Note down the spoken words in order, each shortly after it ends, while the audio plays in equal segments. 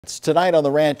Tonight on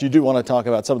The Rant, you do want to talk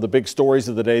about some of the big stories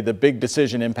of the day, the big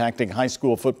decision impacting high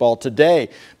school football today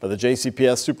by the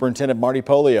JCPS Superintendent Marty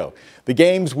Pollio. The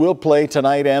games will play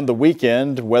tonight and the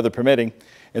weekend, weather permitting,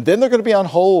 and then they're going to be on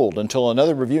hold until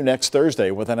another review next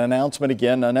Thursday with an announcement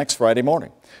again next Friday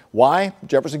morning. Why?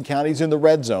 Jefferson County's in the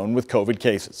red zone with COVID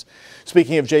cases.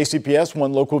 Speaking of JCPS,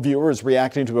 one local viewer is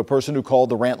reacting to a person who called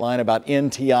the Rant line about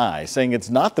NTI, saying it's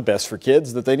not the best for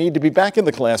kids, that they need to be back in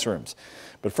the classrooms.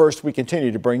 But first, we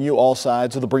continue to bring you all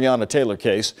sides of the Breonna Taylor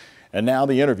case. And now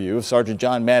the interview of Sergeant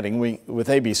John Mattingly with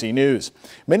ABC News.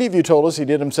 Many of you told us he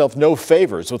did himself no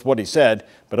favors with what he said,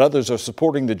 but others are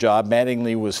supporting the job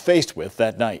Mattingly was faced with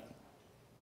that night.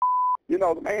 You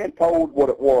know, the man told what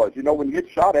it was. You know, when you get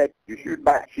shot at, you shoot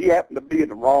back. She happened to be in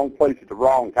the wrong place at the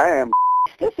wrong time.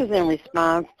 This is in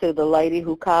response to the lady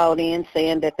who called in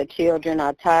saying that the children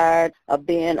are tired of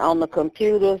being on the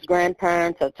computers,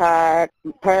 grandparents are tired,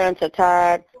 parents are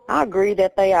tired. I agree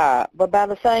that they are, but by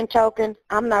the same token,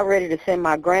 I'm not ready to send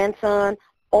my grandson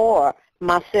or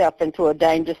myself into a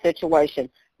dangerous situation.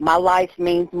 My life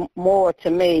means more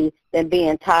to me than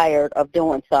being tired of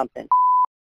doing something.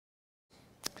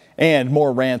 And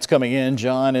more rants coming in,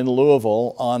 John, in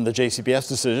Louisville on the JCPS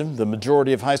decision. The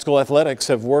majority of high school athletics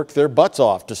have worked their butts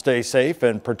off to stay safe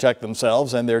and protect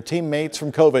themselves and their teammates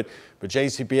from COVID, but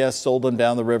JCPS sold them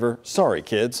down the river. Sorry,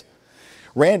 kids.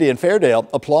 Randy in Fairdale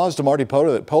applauds to Marty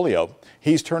Pollio.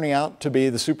 He's turning out to be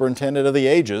the superintendent of the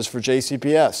ages for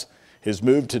JCPS. His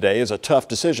move today is a tough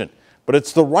decision, but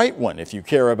it's the right one if you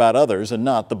care about others and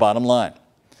not the bottom line.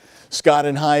 Scott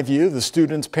in Highview, the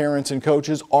students, parents, and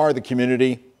coaches are the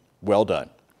community. Well done.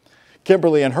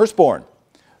 Kimberly in Hurstbourne,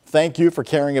 thank you for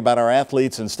caring about our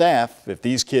athletes and staff. If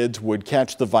these kids would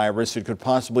catch the virus, it could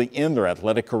possibly end their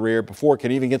athletic career before it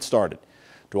can even get started.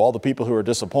 To all the people who are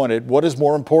disappointed, what is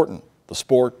more important, the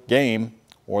sport, game,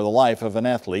 or the life of an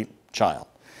athlete, child?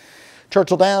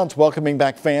 Churchill Downs welcoming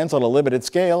back fans on a limited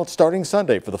scale starting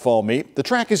Sunday for the fall meet. The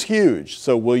track is huge,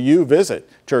 so will you visit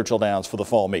Churchill Downs for the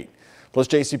fall meet? Plus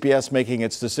JCPS making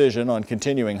its decision on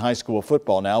continuing high school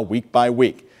football now week by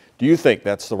week. Do you think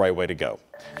that's the right way to go?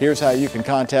 Here's how you can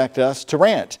contact us to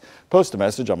rant. Post a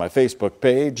message on my Facebook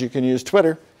page. You can use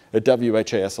Twitter at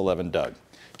WHAS11Doug.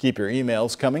 Keep your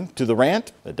emails coming to the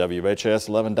rant at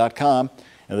WHAS11.com.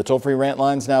 And the toll-free rant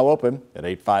line's now open at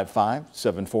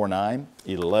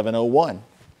 855-749-1101.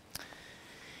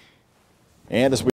 And as we